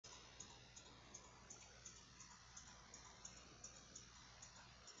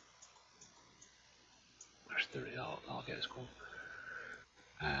there's 30, that'll get us going.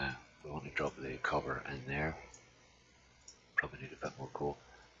 We want to drop the copper in there. Probably need a bit more coal.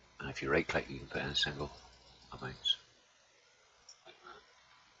 And if you right click, you can put in single amounts. Like that.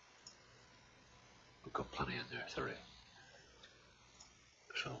 We've got plenty in there, 30.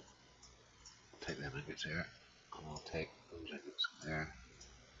 So, we'll take them ingots there, and we'll take those ingots there.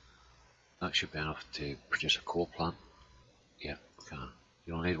 That should be enough to produce a coal plant. Yeah, we can.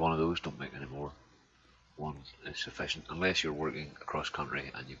 You don't need one of those, don't make any more. One is sufficient, unless you're working across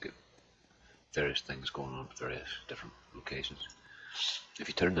country and you've got various things going on at various different locations. If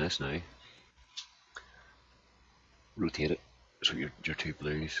you turn this now, rotate it so your two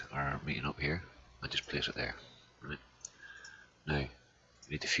blues are meeting up here, and just place it there. Right. Now, you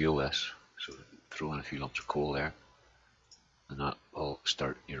need to fuel this, so throw in a few lumps of coal there, and that will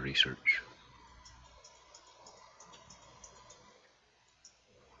start your research.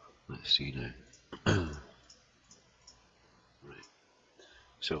 Let's see now. Right.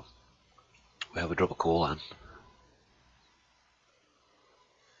 So, we have a drop of coal in.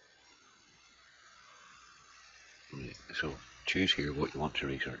 Right. So, choose here what you want to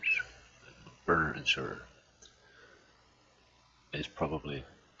research. Burner inserter is probably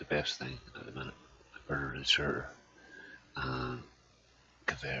the best thing at the minute. A burner inserter and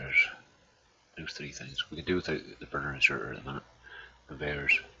conveyors. Those three things. We can do without the burner inserter at the minute.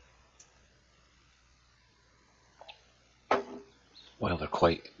 Conveyors. Well, they're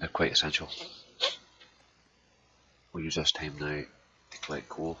quite essential. We'll use this time now to collect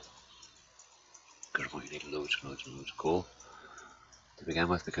coal, because we're going to need loads and loads and loads of coal to begin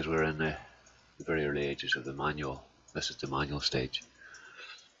with, because we're in the very early ages of the manual. This is the manual stage.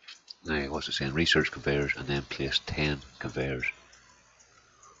 Now, what's it saying? Research conveyors, and then place 10 conveyors.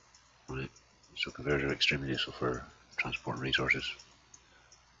 Right. So conveyors are extremely useful for transporting resources,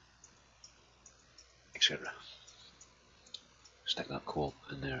 etc. Stick that coal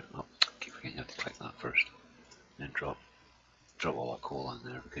in there. Oh, keep forgetting you have to click that first. Then drop all that coal in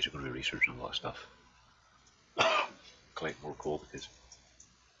there, because you're going to be researching a lot of stuff. Collect more coal, because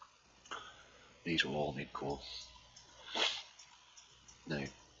these will all need coal. Now,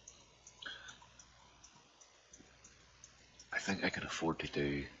 I think I can afford to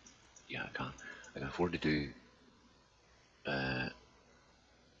do, yeah, I can afford to do, what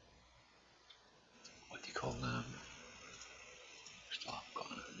do you call them? Still haven't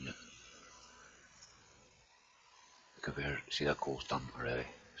got it yet. The conveyor, see that coal's done already,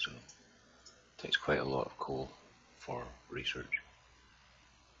 so it takes quite a lot of coal for research.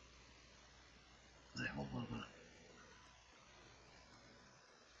 Now, hold on a minute.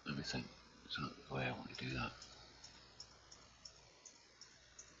 Let me think, is that the way I want to do that?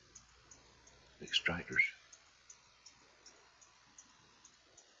 The extractors.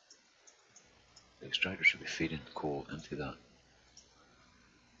 The extractor should be feeding coal into that.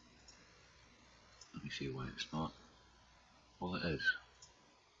 Let me see why it's not. Well, it is.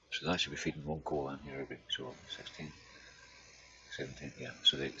 So that should be feeding one coal in here every, so 16, 17, yeah.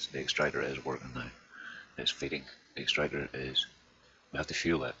 So the extractor is working now. It's feeding. The extractor is, we have to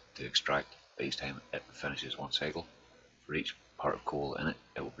fuel it to extract, but each time it finishes one cycle. For each part of coal in it,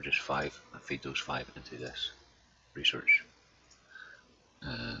 it will produce 5 and feed those 5 into this research.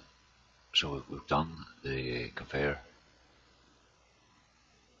 So we've done the conveyor.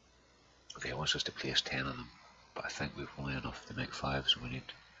 Okay, it wants us to place 10 of them, but I think we've only enough to make 5, so we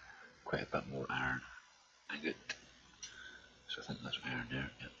need quite a bit more iron ingot. So I think that's iron there,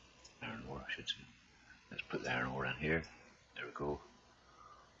 yeah, iron ore I should say. Let's put the iron ore in here, there we go.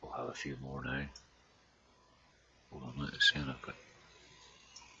 We'll have a few more now. Hold on, let's see, I've got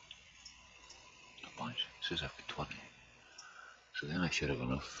a bunch, it says I've got 20. So then I should have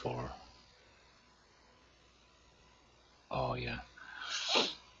enough for, oh yeah,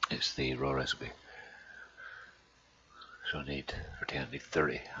 it's the raw recipe. So I need, for 10 I need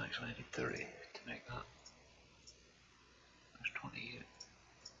 30, actually I need 30 to make that. There's 28,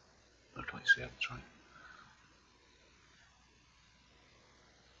 no 27, that's right.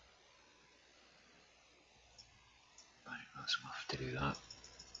 Right, that's enough to do that.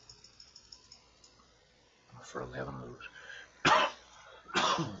 For 11 of those.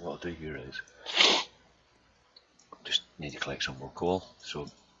 What I'll do here is, just need to collect some more coal. So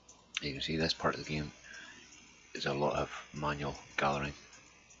you can see this part of the game is a lot of manual gathering,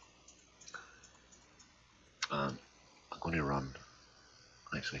 and I'm going to run,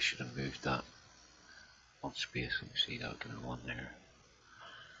 actually I should have moved that on space. Let me see, that'll give me 1 there.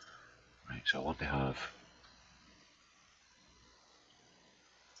 Right, so I want to have,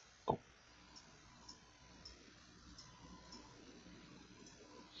 oh,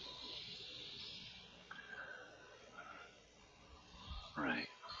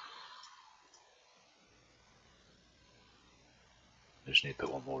 I just need to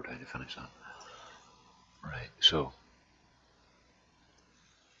put one more down to finish that. Right, so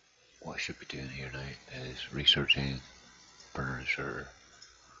what I should be doing here now is researching burner inserter.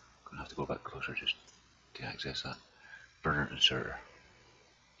 I'm going to have to go back closer just to access that. Burner inserter.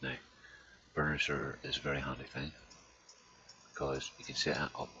 Now, burner inserter is a very handy thing because you can set it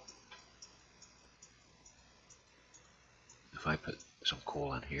up. If I put some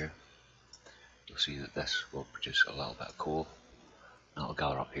coal in here, you'll see that this will produce a little bit of coal and it'll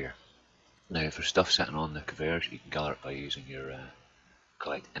gather up here. Now, if there's stuff sitting on the conveyors, you can gather it by using your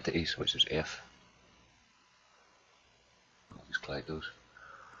collect entities, which is F. I'll just collect those.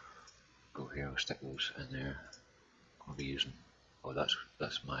 Go here, we'll stick those in there. I'll be using, oh, that's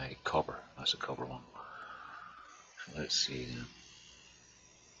my copper. That's the copper one. So let's see then.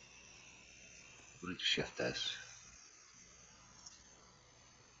 I'm going to shift this.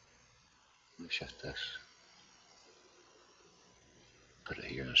 Let me shift this. Put it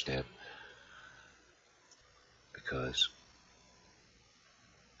here instead, because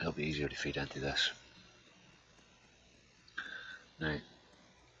it'll be easier to feed into this. Now,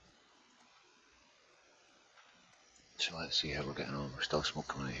 so let's see how we're getting on. We're still smoke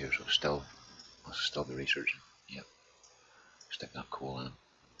coming out here, so let's still be researching. Yep. Stick that coal in.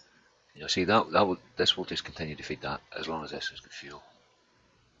 You'll see this will just continue to feed that as long as this is good fuel.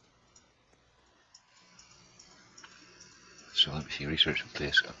 So let me see, research in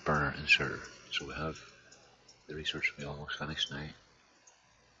place, a burner inserter. So we have the research will be almost finished now.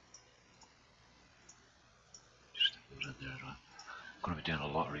 Just stick those in there as well. I'm going to be doing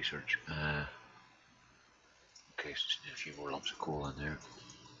a lot of research. Okay, so just need a few more lumps of coal in there.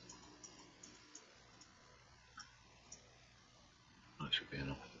 That should be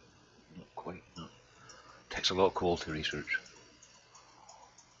enough. Not quite, no. Takes a lot of coal to research.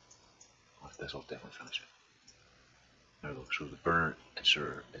 This will definitely finish it. There we go, so the burner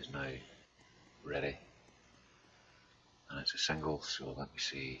inserter is now ready. And it's a single, so let me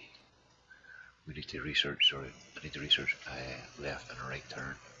see. We need to research, sorry, I need to research a left and a right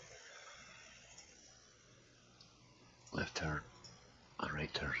turn. Left turn and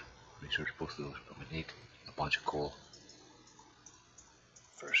right turn. Research both of those, but we need a bunch of coal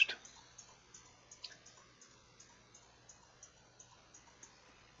first.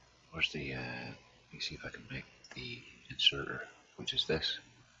 Where's the, let me see if I can make the inserter, which is this.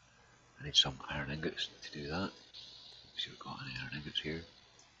 I need some iron ingots to do that. Let's see if we've got any iron ingots here.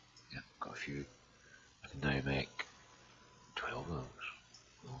 Yep, got a few. I can now make 12 of those.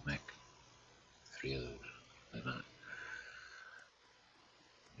 We'll make 3 of those. Wait a minute.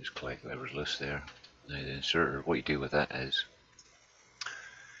 Just collect whatever's loose there. Now the inserter, what you do with that is,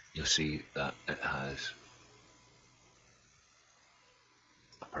 you'll see that it has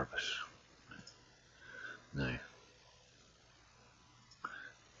a purpose. Now,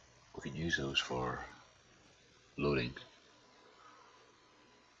 we can use those for loading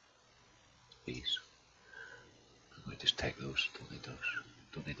these. I'm going to just take those, don't need those,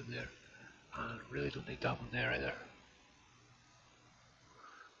 don't need them there, and really don't need that one there either.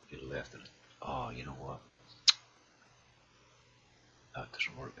 Get left in it. Oh, you know what? That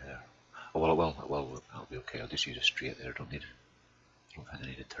doesn't work there. Oh well, it will work. That'll be okay. I'll just use a straight there. I don't think I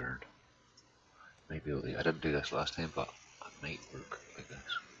need a turn. Maybe I didn't do this last time, but it might work like this.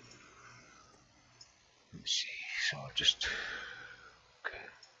 Let me see. So just okay.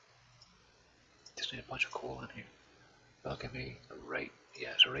 Just need a bunch of coal in here. That'll give me a right.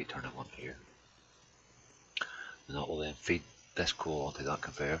 Yeah, it's a right turn at one here, and that will then feed this coal onto that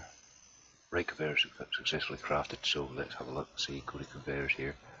conveyor. Right conveyor successfully crafted, so let's have a look. See, go to conveyors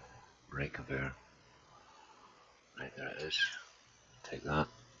here. Right conveyor. Right, there it is. Take that,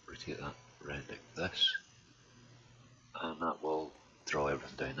 rotate that round like this, and that will draw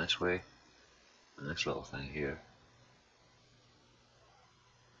everything down this way. And this little thing here.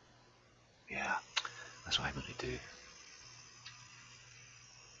 Yeah, that's what I'm going to do.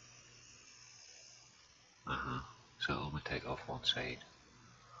 So it'll only take off one side.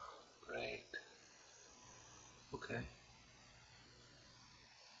 Right. Okay.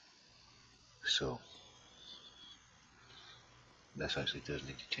 So this actually does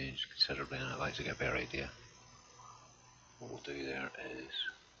need to change considerably, and I'd like to get a better idea. What we'll do there is,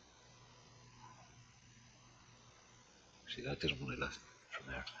 see, that doesn't want to lift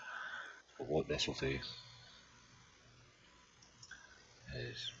from there. But what this will do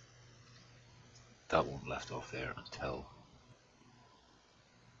is that won't lift off there until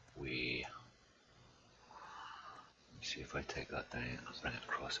we, let me see if I take that down and bring it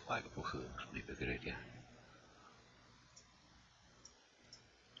across the back of both of those, might be a good idea.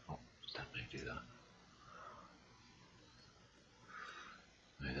 Oh, didn't I do that?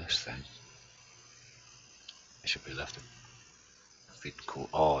 this thing. It should be lifted. Feed coal.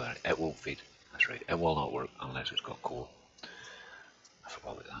 Oh, it won't feed. That's right. It will not work unless it's got coal. I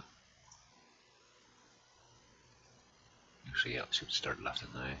forgot about that. You see, it should start lifting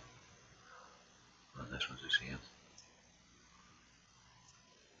now. And this one's the same.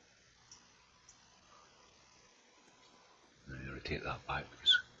 Now you rotate that back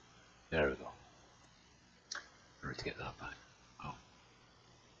because there we go. Rotate that back. Oh,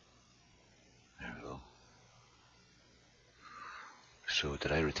 there we go. So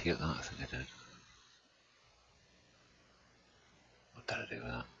did I rotate that? I think I did. What did I do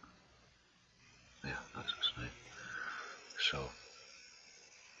with that? Yeah, that's us now. So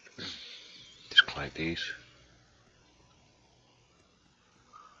just collect these.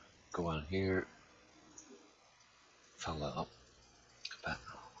 Go on here. Fill that up a bit.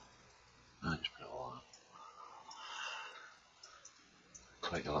 And just put it all on.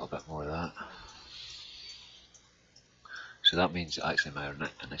 Collect a little bit more of that. So that means that actually my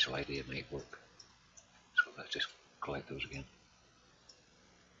initial idea might work. So let's just collect those again.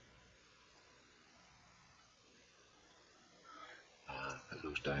 Put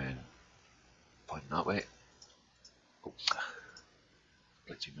those down, pointing that way. Oh,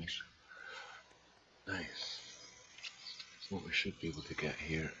 glitchy mouse. Nice. What we should be able to get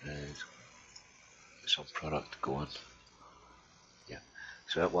here is some product going. Yeah,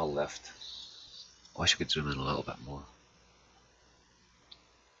 so it will lift. I wish I could zoom in a little bit more.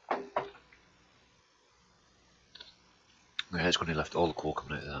 Yeah, it's going to lift all the coal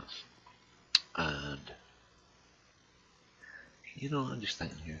coming out of that. And you know, I'm just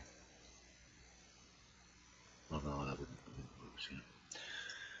thinking here. Oh no, that wouldn't work.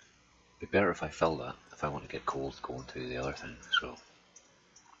 It'd be better if I fill that, if I want to get coal going to the other thing. So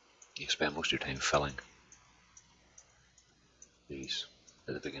you spend most of your time filling these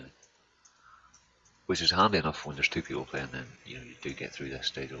at the beginning, which is handy enough when there's two people playing. Then you know you do get through this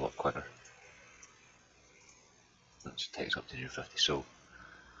stage a lot quicker. That takes up to near 50. So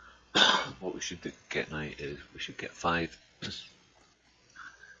what we should get now is we should get 5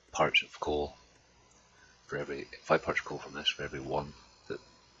 parts of coal for every 5 parts of coal from this for every 1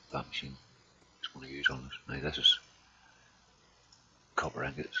 that machine is going to use on this. Now this is copper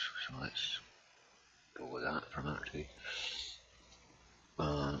ingots, so let's go with that for a minute or two.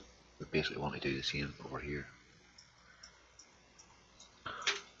 We basically want to do the same over here.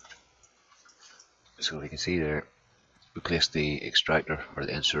 So we can see there, we placed the extractor, or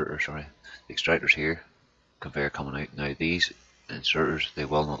the inserter, sorry. The extractor's here, conveyor coming out. Now these inserters, they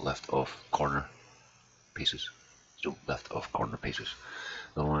will not lift off corner pieces. They don't lift off corner pieces.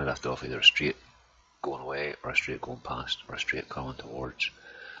 They'll only lift off either a straight going away, or a straight going past, or a straight coming towards.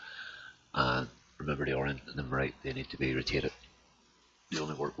 And remember the orange and the right, they need to be rotated. They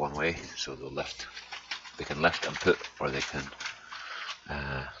only work one way, so they'll lift. They can lift and put, or they can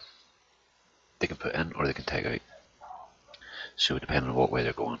put in, or they can take out. So depending on what way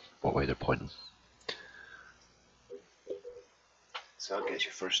they're going, what way they're pointing. So that gets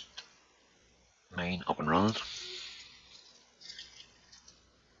your first mine up and running.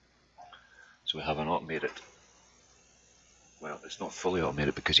 So we have an automated, well, it's not fully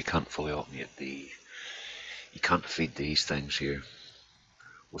automated because you can't fully automate you can't feed these things here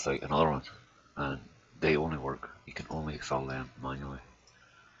without another one, and they only work, you can only fill them manually,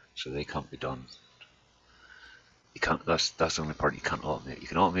 so they can't be done. You can't, that's the only part you can't automate. You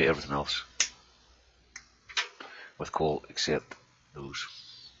can automate everything else with coal except those.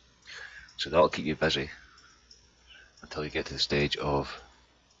 So that'll keep you busy until you get to the stage of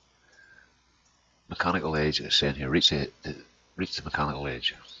mechanical edge. It's saying here, reach the mechanical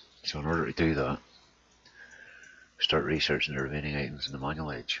edge. So in order to do that, start researching the remaining items in the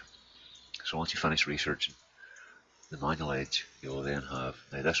manual edge. So once you finish researching the manual edge, you'll then have,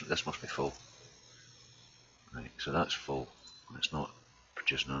 now this must be full. Right, so that's full, and it's not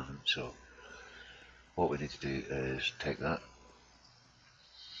producing anything. So what we need to do is take that.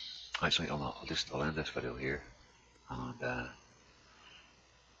 Actually, I'll end this video here, and that'll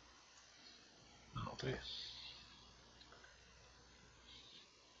do.